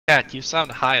Cat, you sound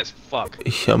high as fuck.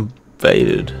 I'm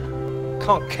baited.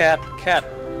 Come on, cat,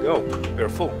 go. We're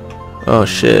full. Oh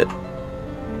shit.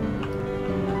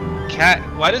 Cat,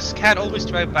 why does Cat always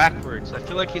drive backwards? I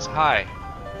feel like he's high.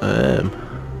 I am.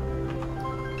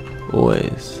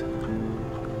 Always.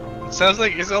 It sounds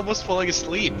like he's almost falling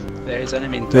asleep. There's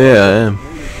enemy in Yeah, I am.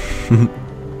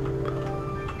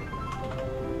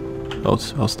 I'll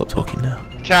stop talking now.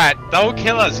 Cat, don't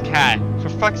kill us, Cat. For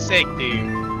fuck's sake,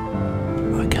 dude.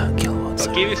 I can't kill one.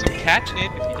 I'll give you some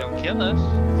catnip if you don't kill us.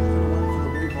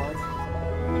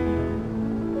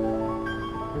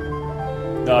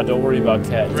 Nah, don't worry about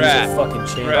Cat. He's a fucking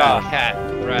chain. Bruh, Cat,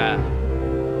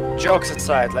 bruh. Jokes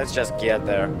aside, let's just get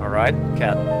there, alright?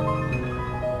 Cat.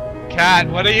 Cat,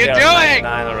 what are you Yeah, doing?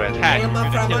 99 already. Cat, you're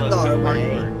gonna kill us with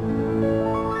hardcore.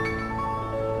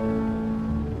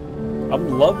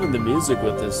 I'm loving the music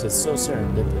with this. It's so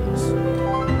serendipitous.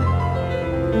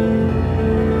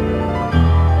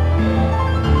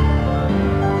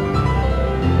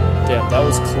 Damn, that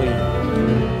was clean.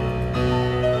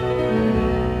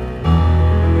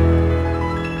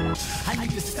 I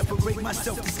need to separate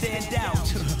myself to stand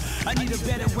out. I need a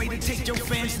better way to take your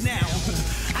fans now.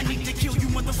 I need to kill you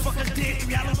motherfuckers dead.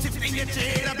 Y'all tips ain't at your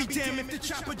head. I'll be damned if the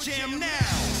chopper jam now.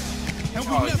 And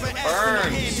we never ask for no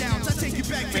handouts. I take you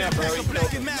back to the back of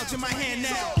black and mouth in my hand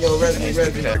now. Yo, Resmi.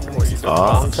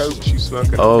 Oh, Coach, you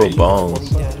smoking? oh, bongs.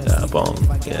 Yeah, bong.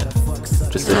 Yeah.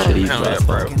 Just a shitty Hell yeah,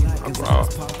 bro.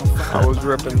 I was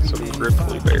ripping some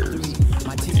grizzly bears.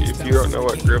 If you don't know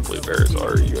what grizzly bears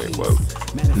are, you ain't woke.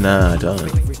 Nah, I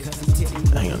don't.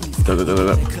 Hang on. Go, go, go,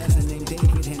 go, go.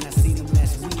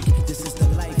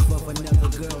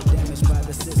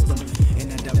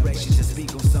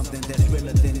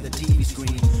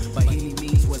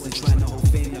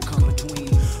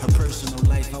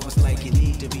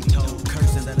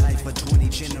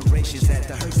 Generations at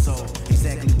the hurt soul.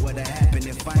 Exactly what happened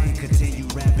if I ain't continue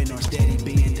rapping or steady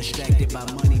being distracted by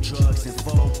money, drugs, and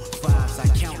 4 5s. I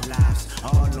count lives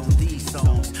all on these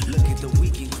songs. Look at the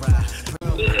weekend cry.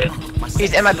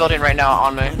 He's in my building right now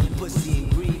on me. Pussy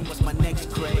and greed was my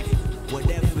next grave.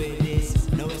 Whatever it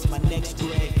is, no, it's my next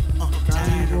grave.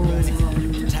 Tired of running,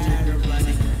 tired of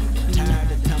running,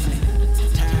 tired of tumbling,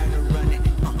 tired of running,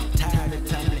 tired of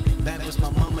tumbling. That was my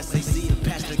mama say, see a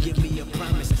pastor, give me a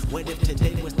promise. What if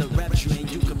today was the rapture and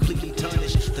you completely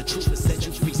tarnished? The truth will set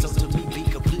you free, so to me, be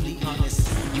completely honest.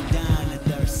 You dying of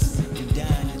thirst, you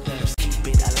dying of thirst. Keep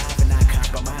it alive and not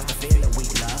compromise the feeling we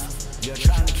love. You're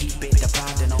trying to keep it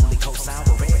deprived and only co-sign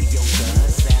what radio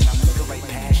does. And I'm looking right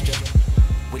past you.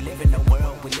 We live in a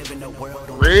world, we live in a world.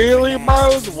 Really,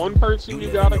 bro? The one person you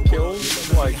gotta kill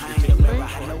is like your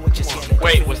teammate?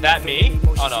 Wait, was that me?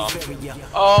 Oh no.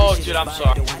 Oh, dude, I'm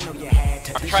sorry.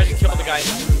 I'm trying to kill the guy in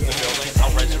the building.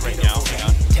 I'll res it right now. Hang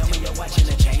on.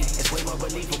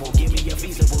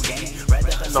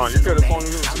 No, you're good as long as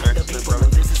it was an accident, brother.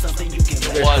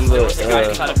 There was a guy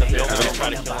inside of the building. I'll try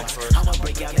to kill him first.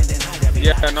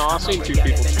 Yeah, no, I've seen 2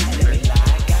 people shooting there.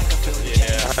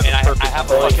 Yeah, and I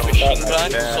have a fucking machine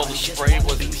gun, so the spray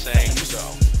was insane, so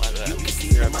my bad.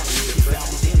 Yeah, no, you did that.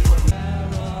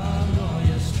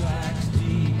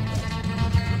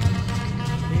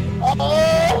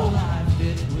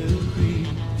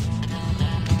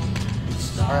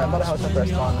 Alright, I'm about to house up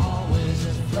respawn.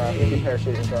 Maybe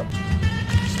parachuting drop.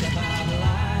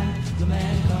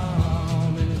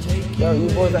 Yo, you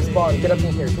boys that spawn, get up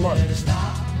in here, come on.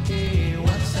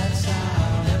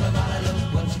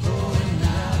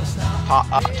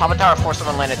 Top of tower,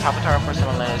 4-7 landed. Top of tower,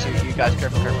 4-7 landed. You guys,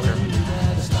 careful, careful, careful.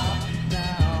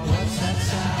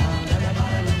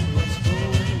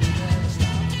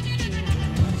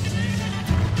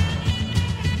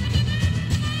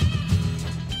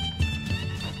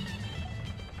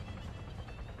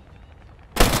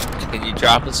 Can you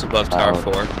drop us above tower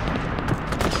 4?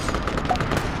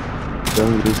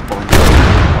 Don't respawn.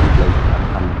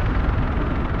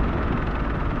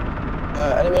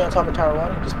 Enemy on top of tower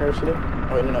 1, just parachuting.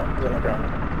 Oh wait, no, he's on the ground.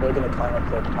 We're gonna climb up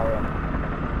to tower 1.